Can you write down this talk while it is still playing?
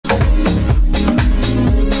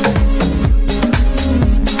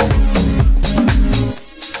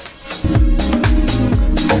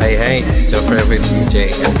It's your favorite DJ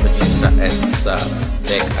and producer F Star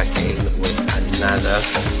back again with another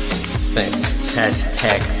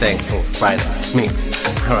hashtag Thankful Friday mix.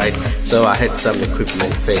 Alright, so I had some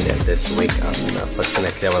equipment failure this week.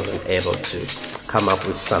 Unfortunately, I wasn't able to come up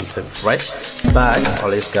with something fresh, but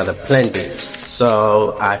always got a plan B.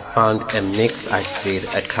 So I found a mix I did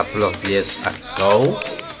a couple of years ago,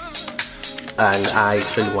 and I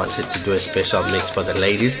actually wanted to do a special mix for the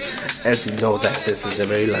ladies, as you know that this is the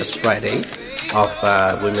very last Friday of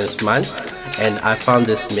Women's Month. And I found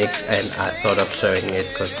this mix and I thought of sharing it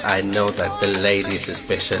because I know that the ladies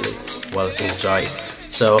especially will enjoy it.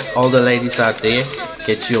 So all the ladies out there,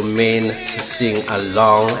 get your men to sing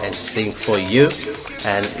along and sing for you.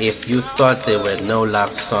 And if you thought there were no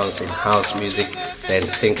love songs in house music, then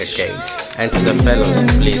think again. And to the fellows,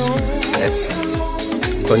 please, let's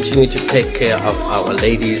continue to take care of our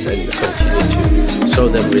ladies and continue to show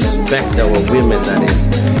them respect, our women that is,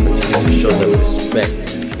 continue to show them respect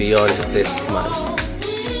beyond this month.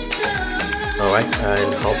 Alright,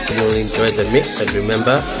 and hope you'll enjoy the mix, and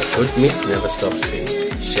remember, a good mix never stops being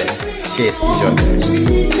shared. Cheers, enjoy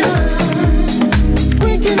guys.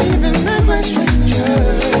 We can even live like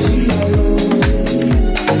strangers.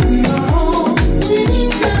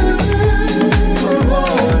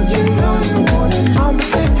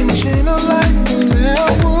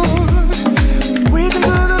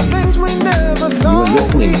 You are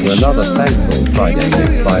listening to another Thankful Friday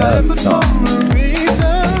mix by Earthstar.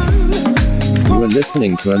 You are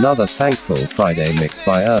listening to another Thankful Friday mix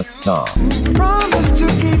by Earthstar.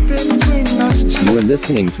 You are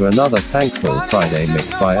listening to another Thankful Friday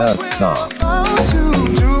mix by Earthstar.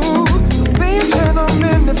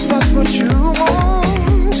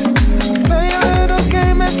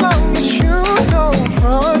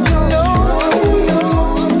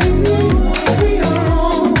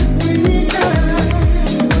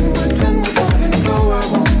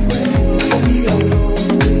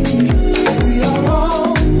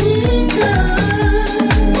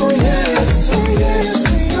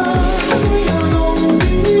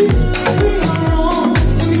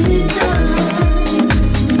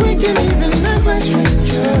 We can even live like strangers.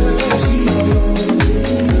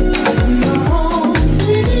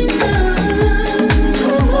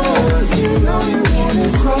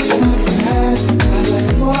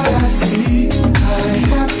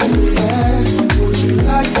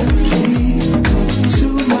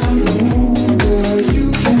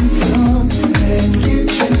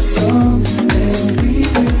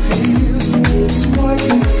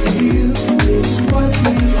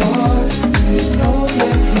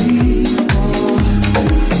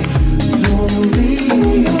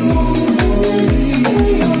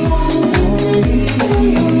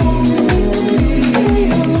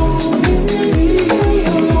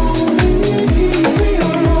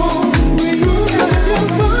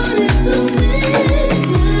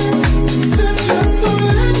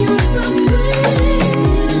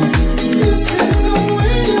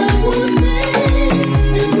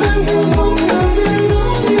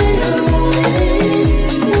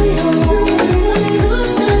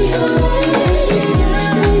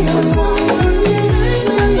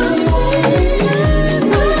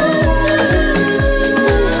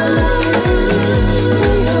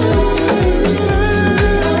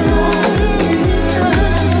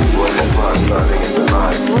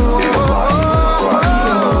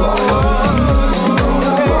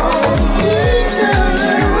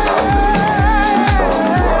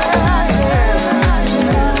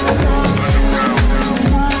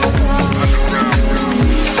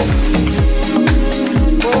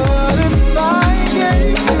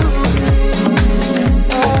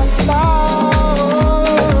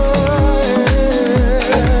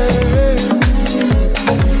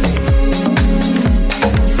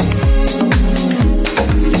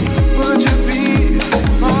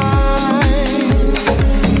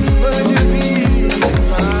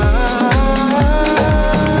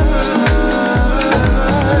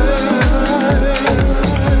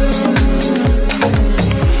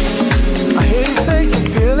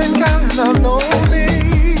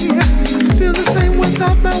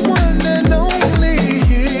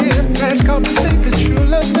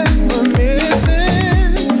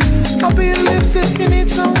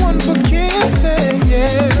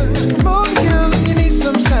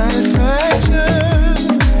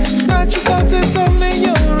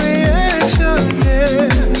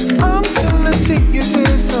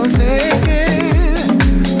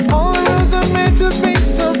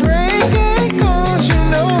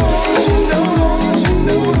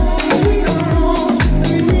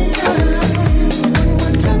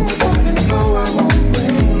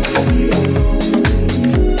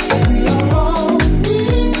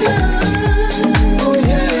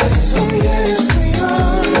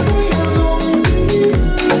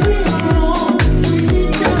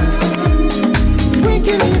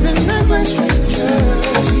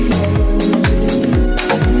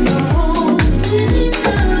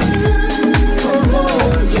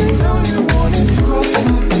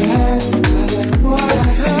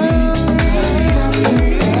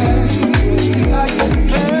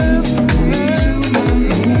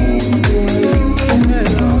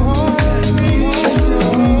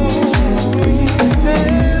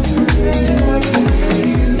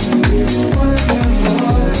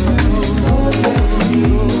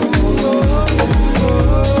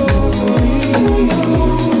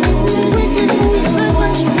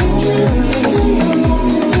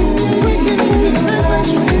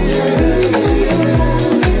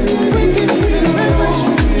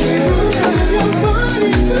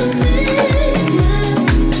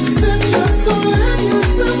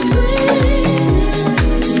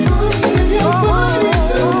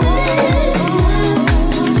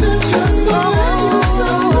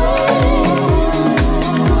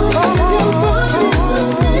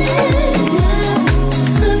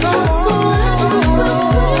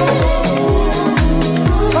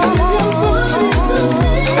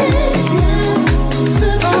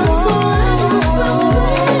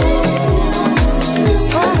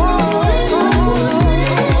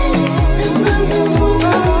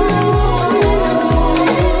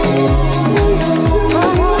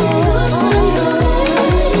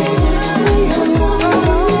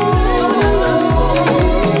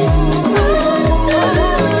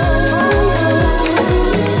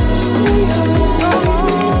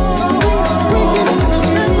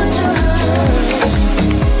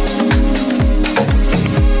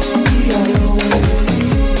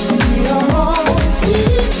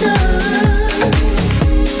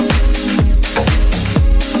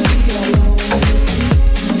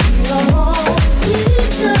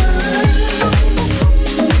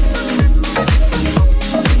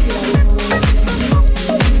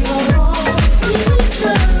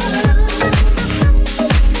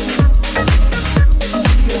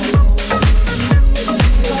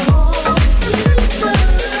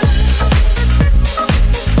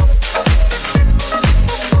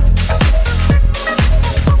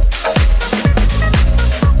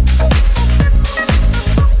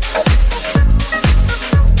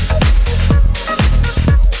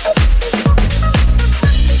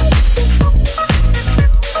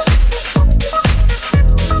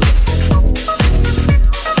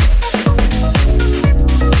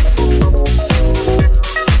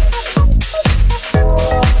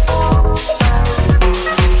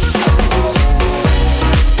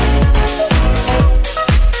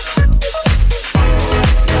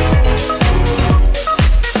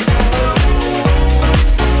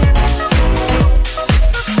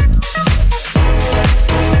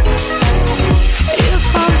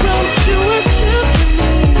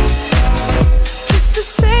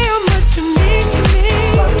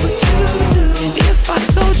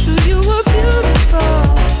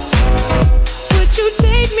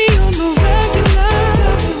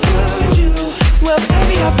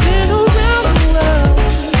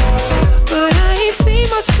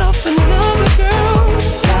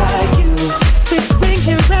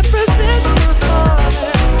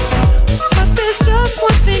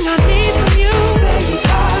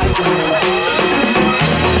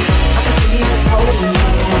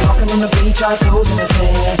 our toes in the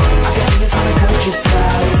sand. I can see us on the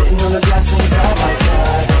countryside, sitting on the grass laying side by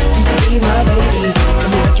side. You can be my baby,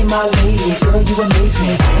 come and make you my lady. Girl, you amaze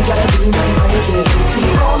me, you gotta do nothing crazy. See,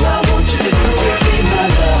 all I want you to do is be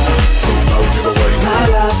my love. So don't give away my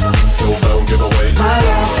love. So don't give away my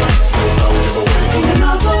love. So don't give away. Ain't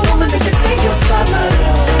another woman that can take your spot, my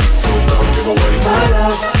love. So don't give away my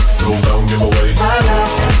love. So don't give away my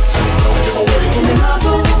love. So don't give away. Ain't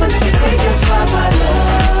another woman that can take your spot, my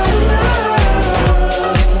love.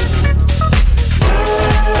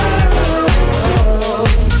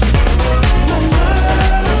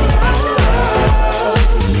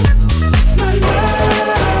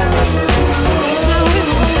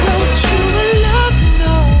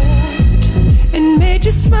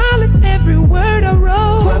 Smile at every word I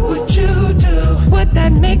wrote. What would you do? Would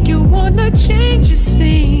that make you wanna change your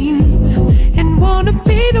scene and wanna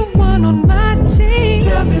be the one on my team?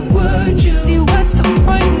 Tell me, would you? See, what's the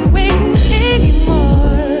point in waiting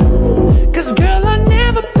anymore? Cause girl, I've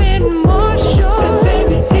never been more sure that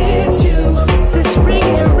baby, it's you. This ring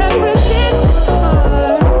here represents my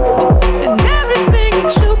heart and everything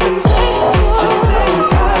that you've been waiting for. Just say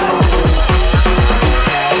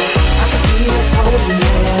I can see us holding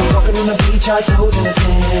hands, walking on the beach, our toes in the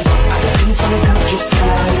sand. I can see us on the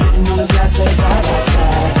countryside, sitting on the grass laying side by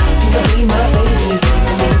side. You can be my baby,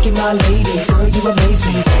 and make you my lady. Girl, you amaze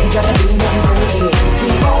me, you gotta do nothing crazy.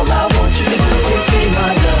 See, all I want you to do is be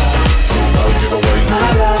my love. So don't give away my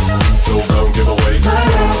love. So don't give away my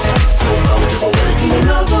love. So don't give away. Ain't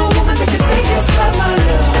another woman that can take your spot, my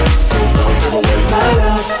love. So don't give away my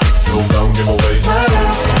love. So don't give away my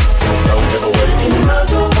love. So don't give away. Ain't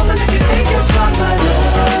another woman that can take your spot, my love.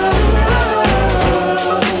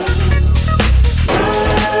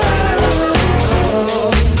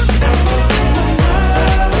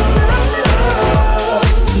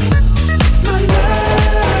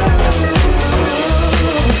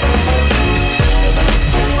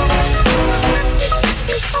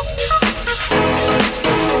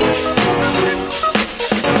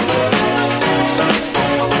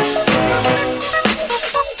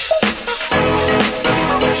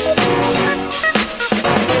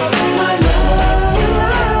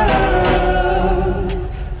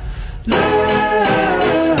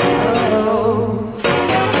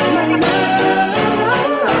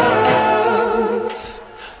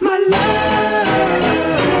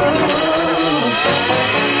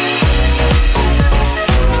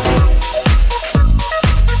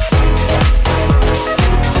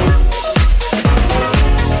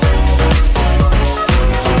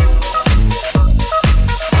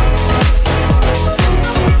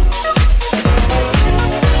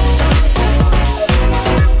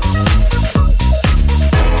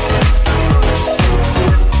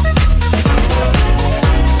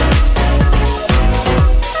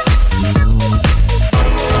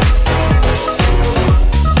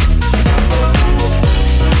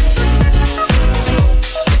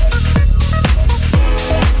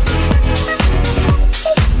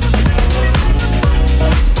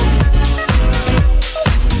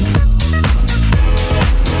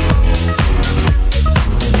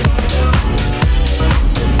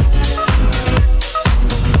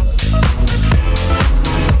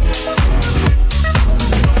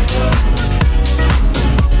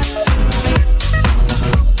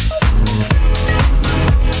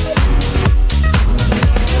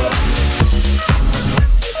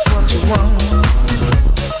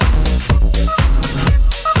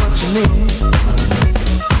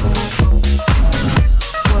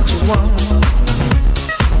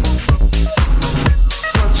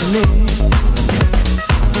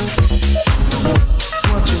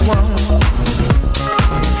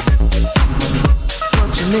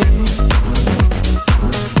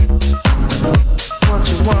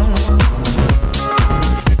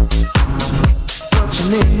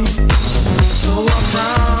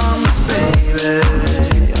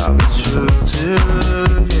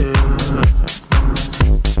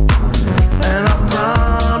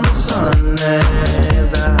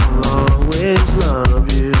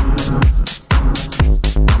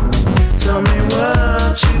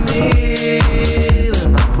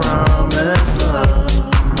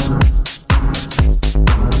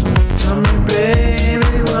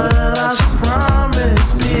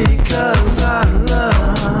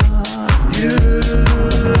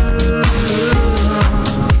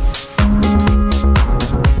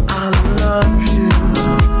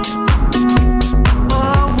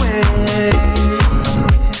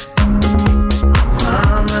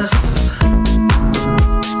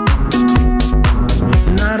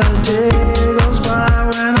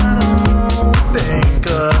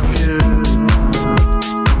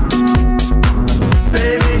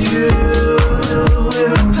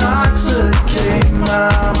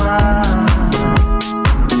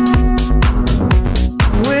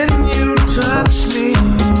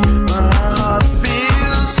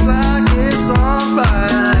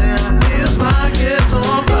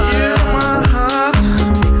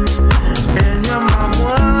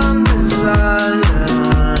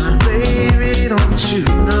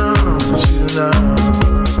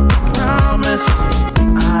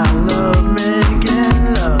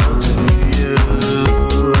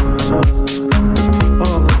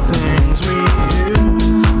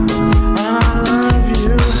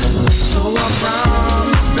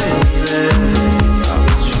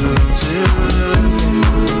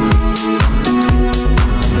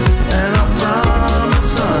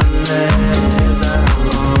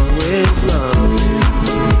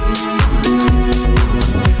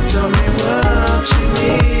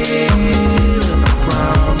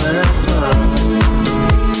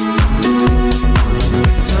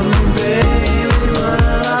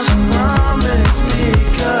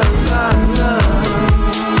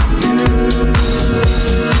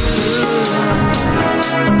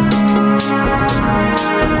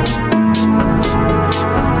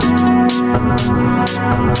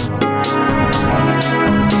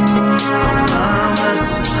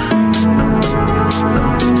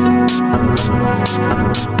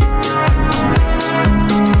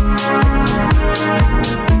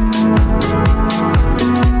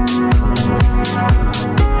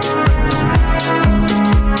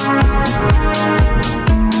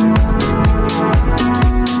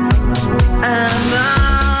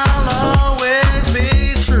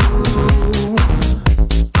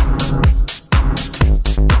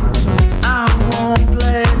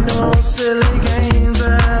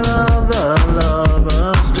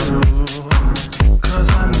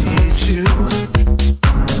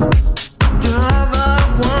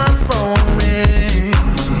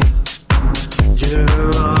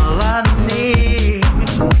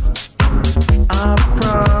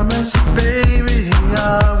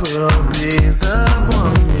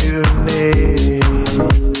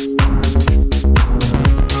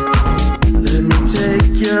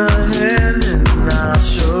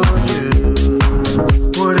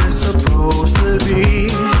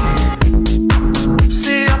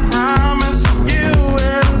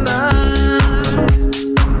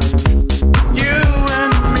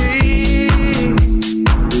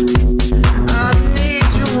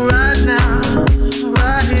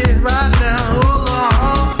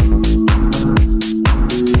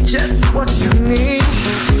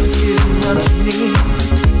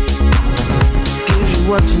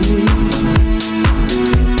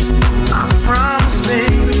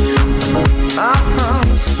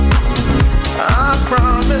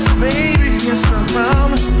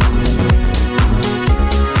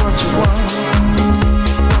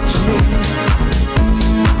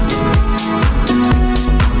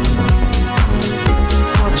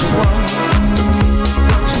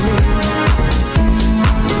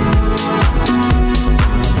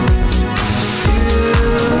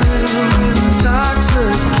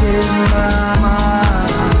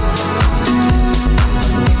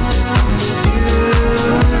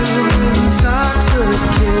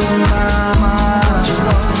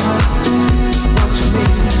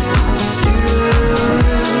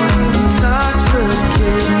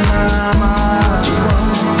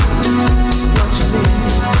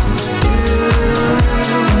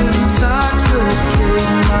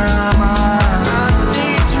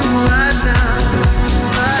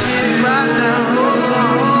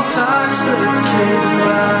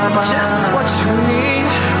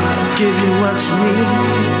 what you need.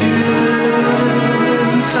 You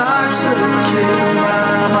intoxicate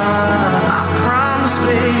my mind. I promise,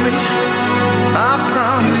 baby, I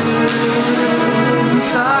promise.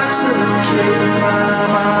 Intoxicate my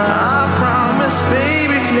mind. I promise,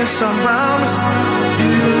 baby, yes, I promise.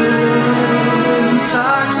 You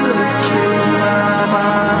intoxicate my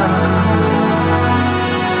mind.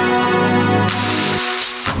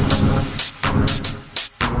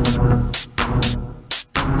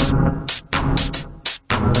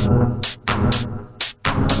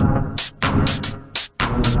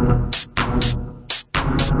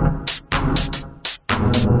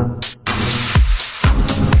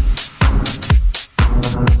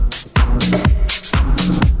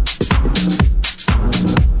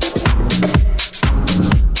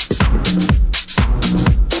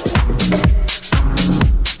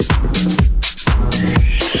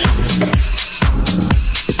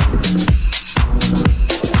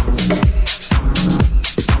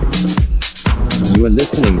 You are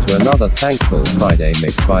listening to another Thankful Friday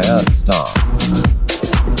mix by Earthstar.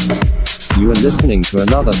 You are listening to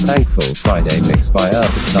another Thankful Friday mix by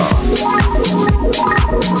Earthstar.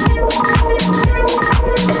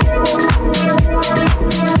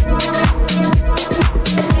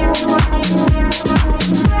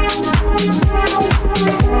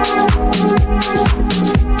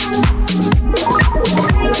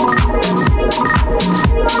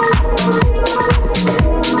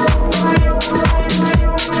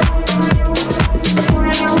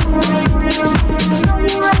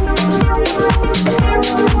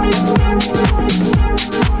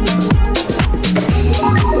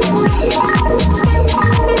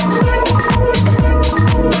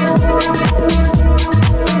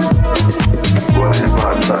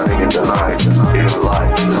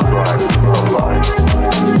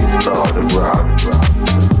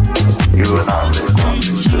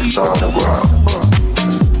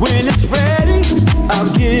 When it's ready, I'll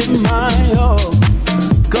give my all.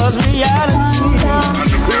 'Cause reality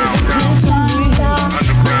is a dream to me.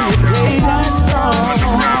 When you play that song,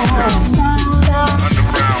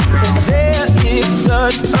 there is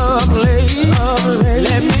such a place.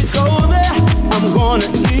 Let me go there. I'm gonna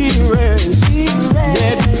erase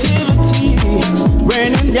negativity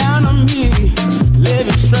raining down on me,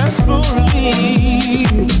 living stressfully.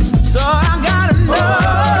 So I gotta know.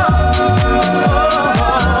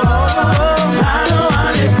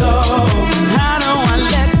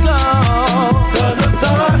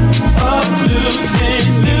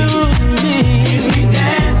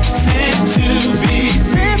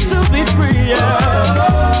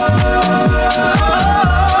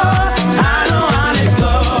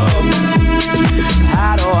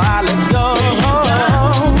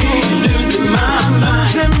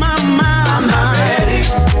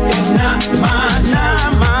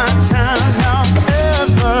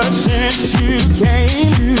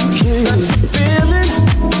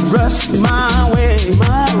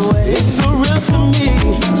 My way. It's so real to me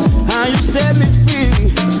how you set me free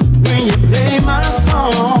when you play my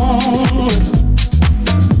song.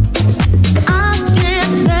 I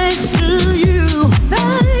give thanks to you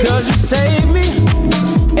 'cause you saved me,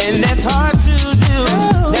 and that's hard to do.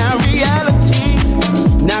 Now reality's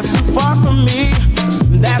not too far from me.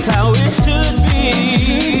 That's how it should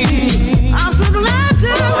be. I'm so glad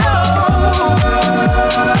to know.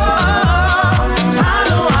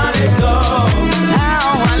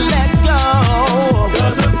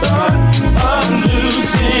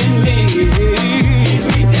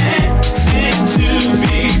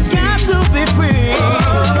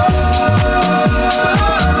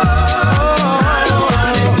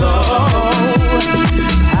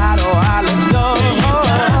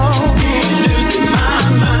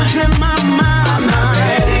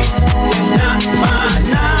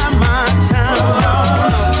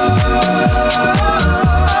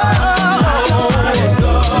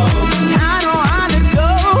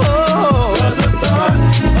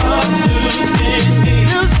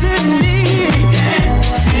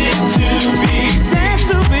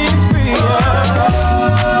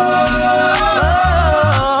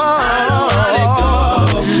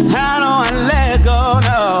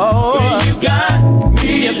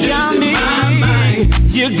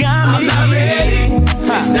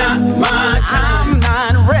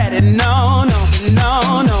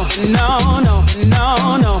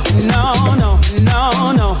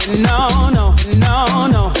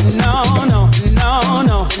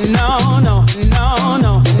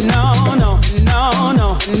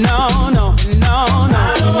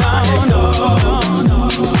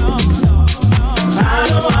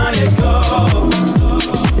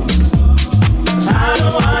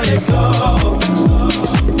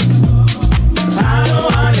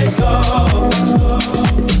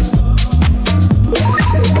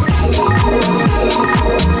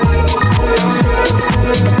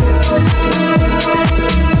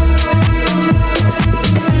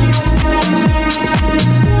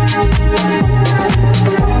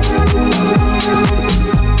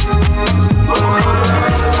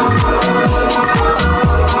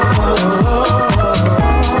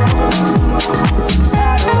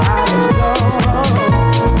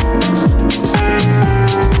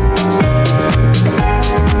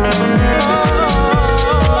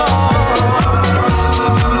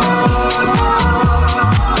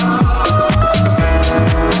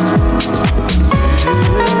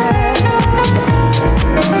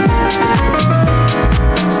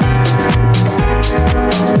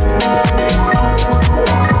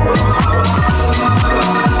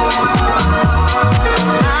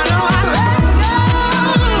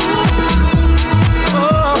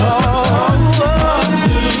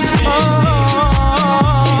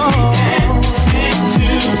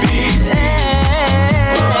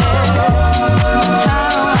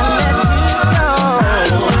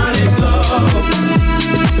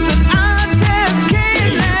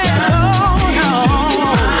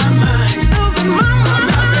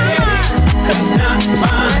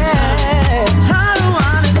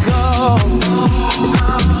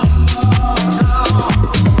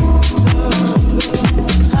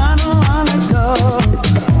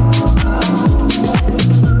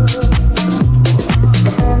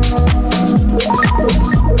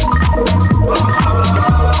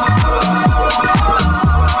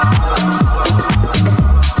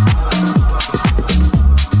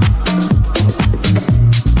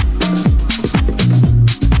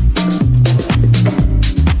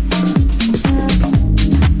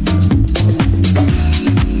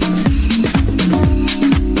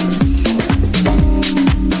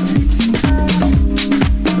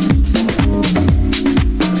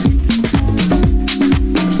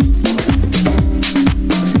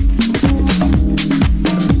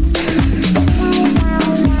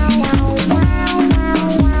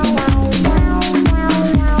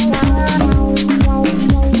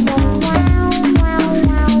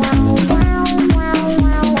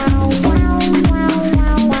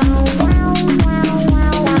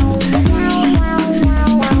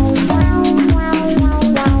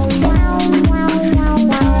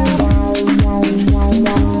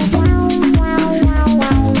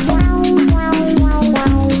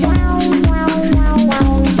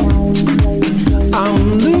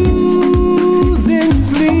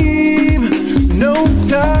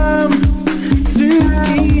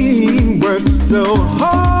 so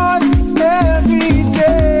hard every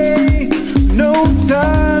day. No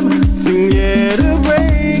time to get a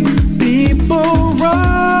break. People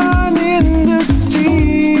run in the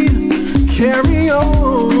street. Carry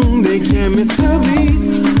on, they can't miss a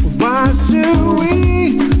beat. Why should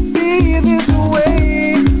we be this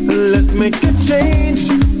way? Let's make a change,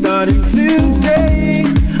 starting today.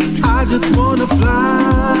 I just wanna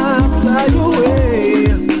fly away.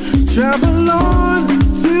 Travel on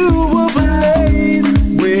to a place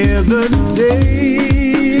where the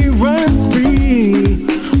day runs free.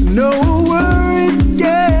 No worries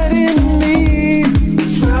getting me.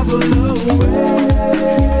 Travel away.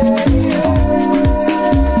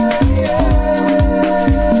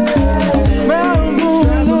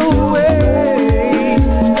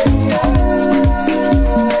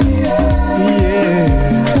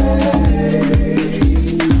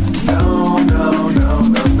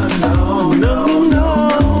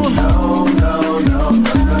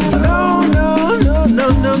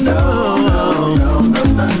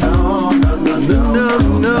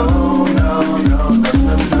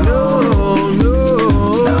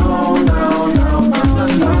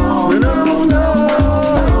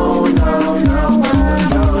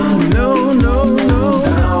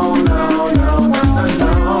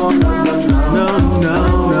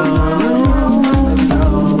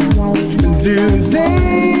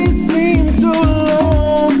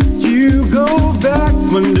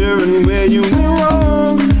 Wondering where you went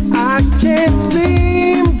wrong. I can't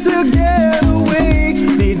seem to get away.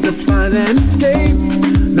 Need to find an escape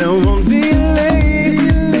that won't delay.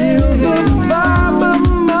 Feel the vibe of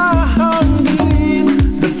my heartbeat.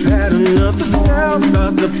 The pattern of the sound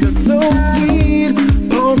starts to feel so sweet.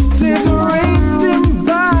 Pulses racing,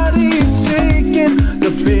 body shaking.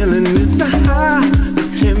 The feeling is the high that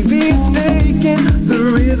can't be taken. The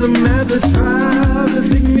rhythm has a drive to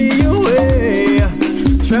take me away.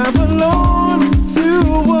 Travel on to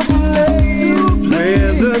a place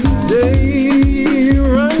where the day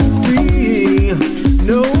runs free.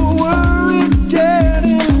 No worries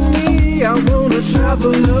getting me. I wanna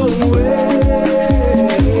travel away.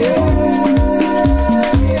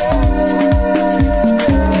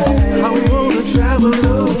 I wanna travel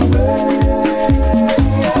away.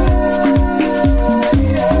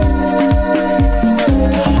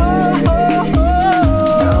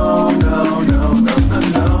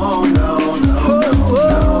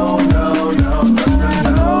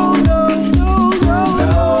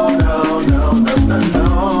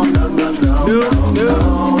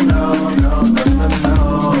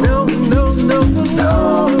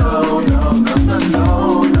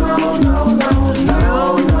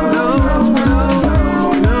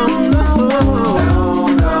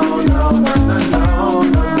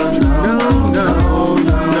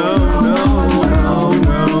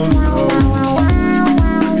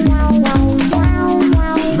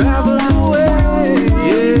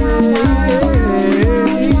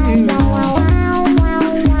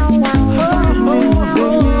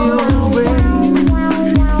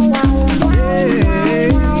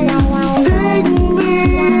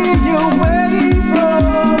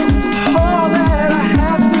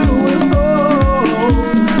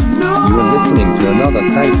 Another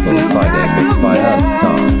Thankful Friday mixed by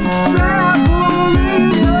Earthstar.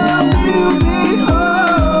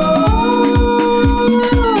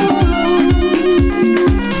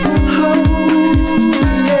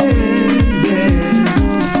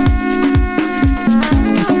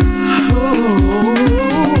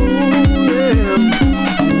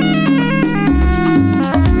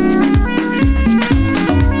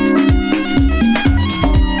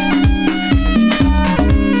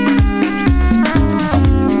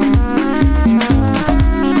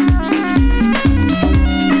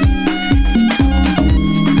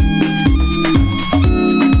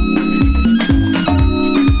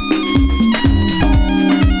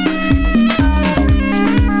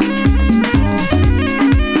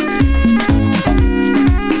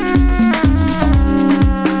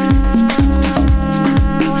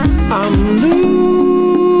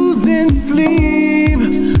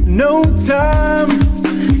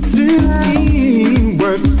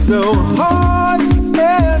 So hard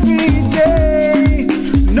every day,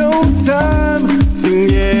 no time to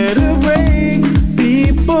get a break.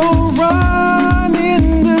 People run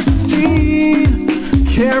in the street,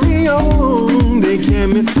 carry on, they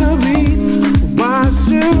can't miss a beat. Why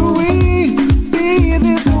should we be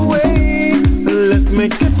this way? Let's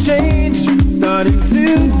make a change, starting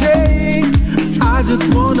today. I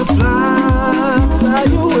just wanna fly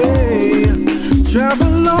away,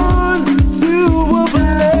 travel on to a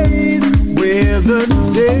place where the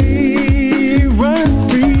day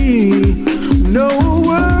runs free. No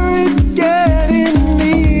worries getting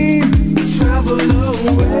me. Travel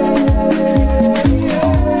away.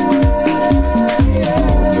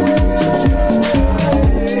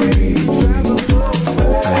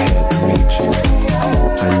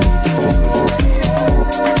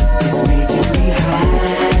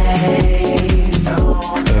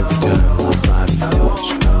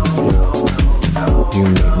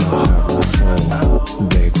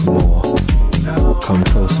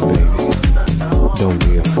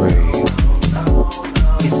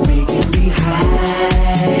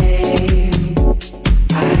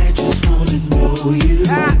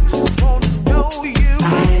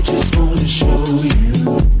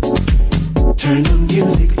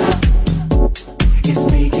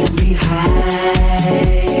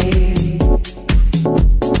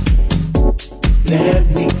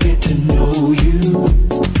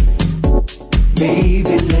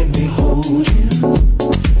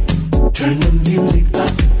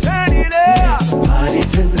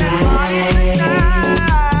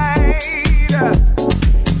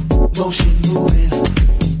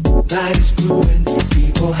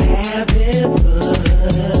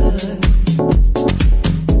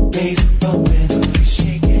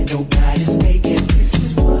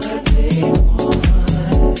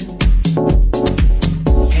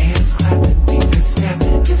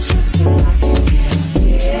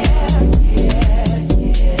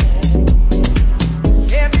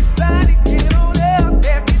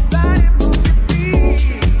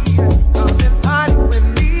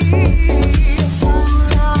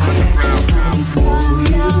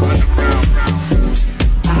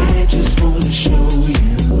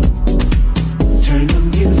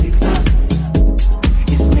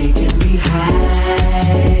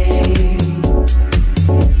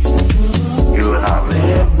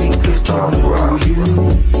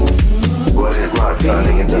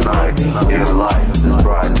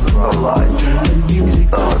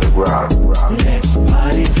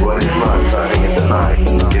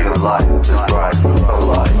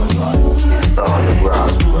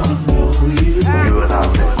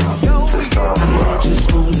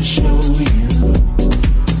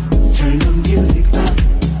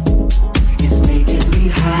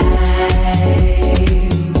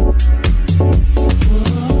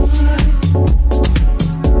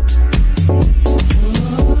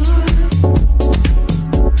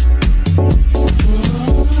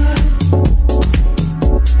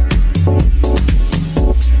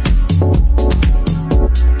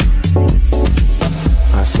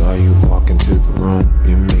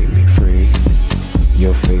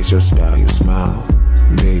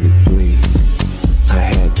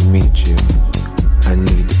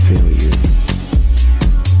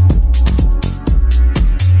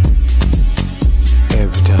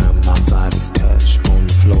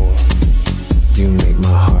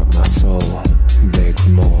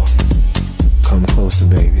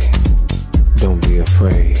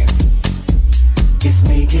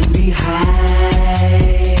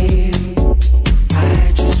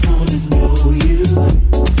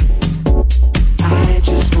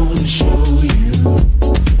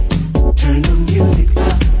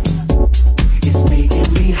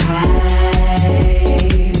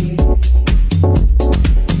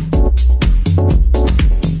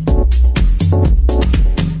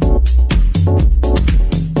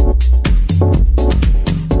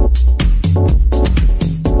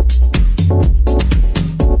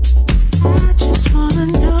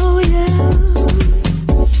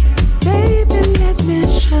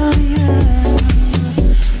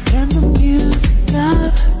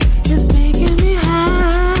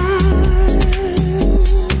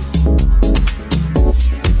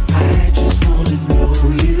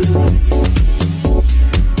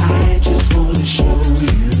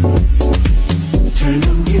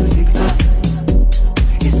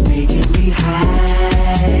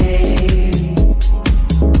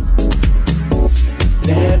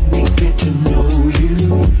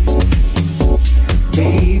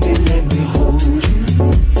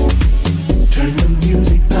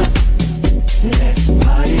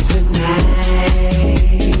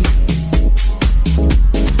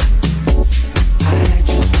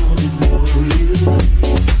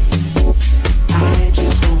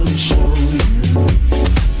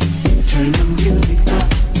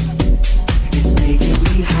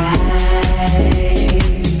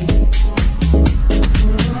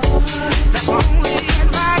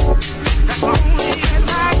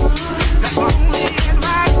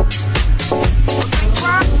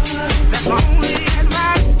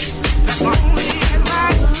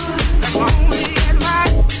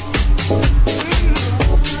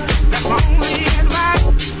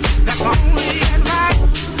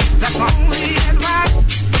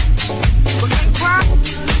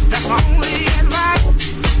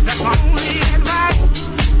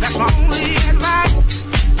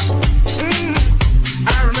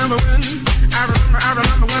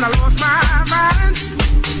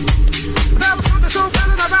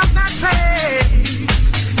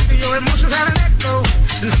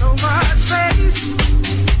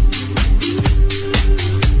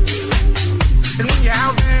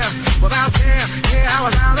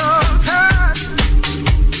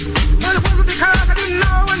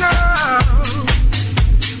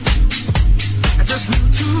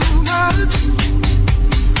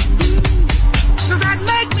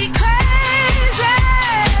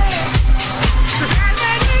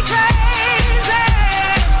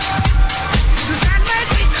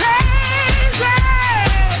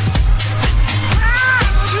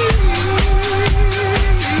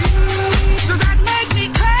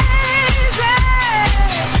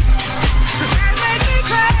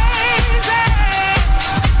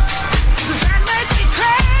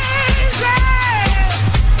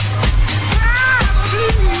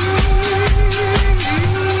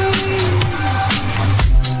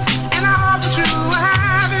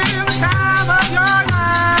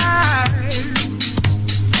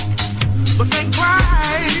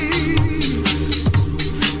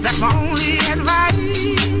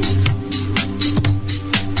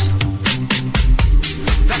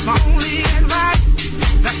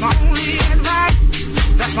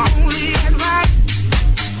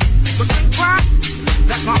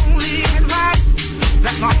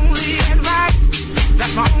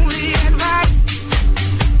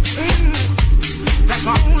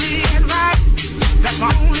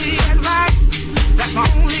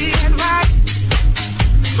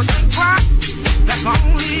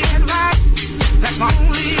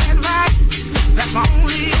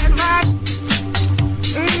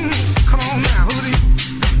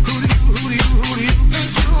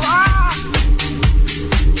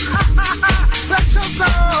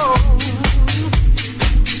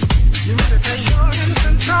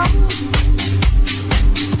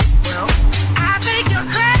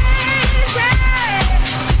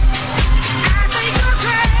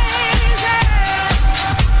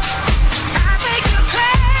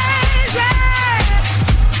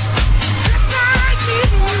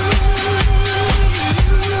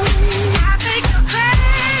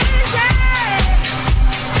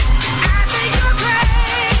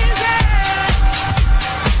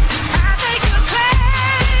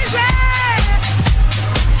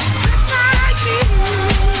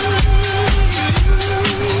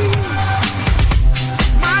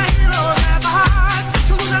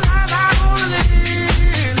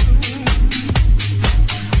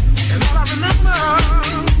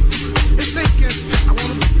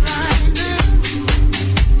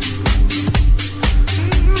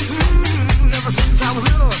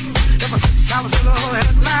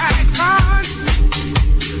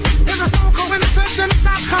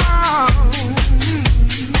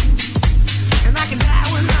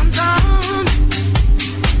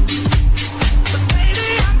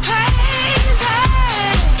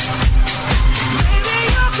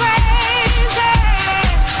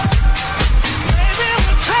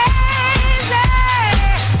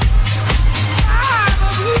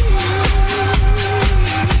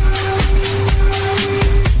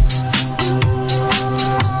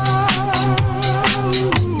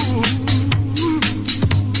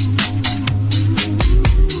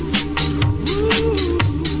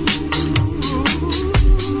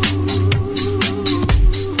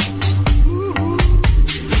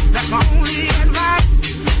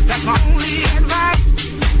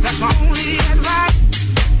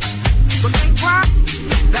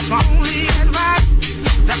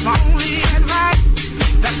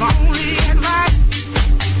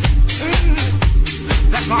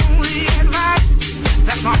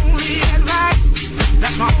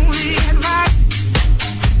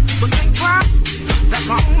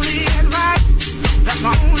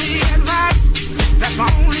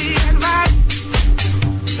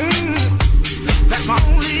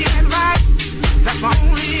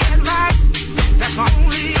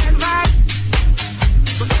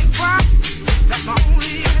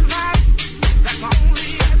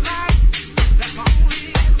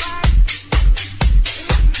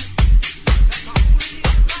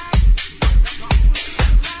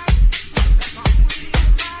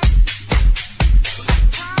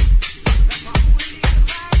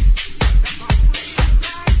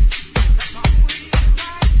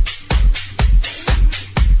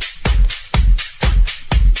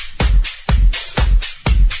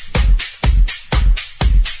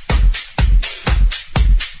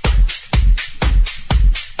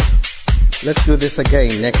 Let's do this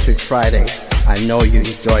again next week Friday. I know you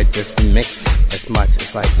enjoyed this mix as much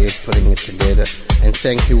as I did putting it together. And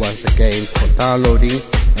thank you once again for downloading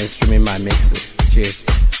and streaming my mixes. Cheers.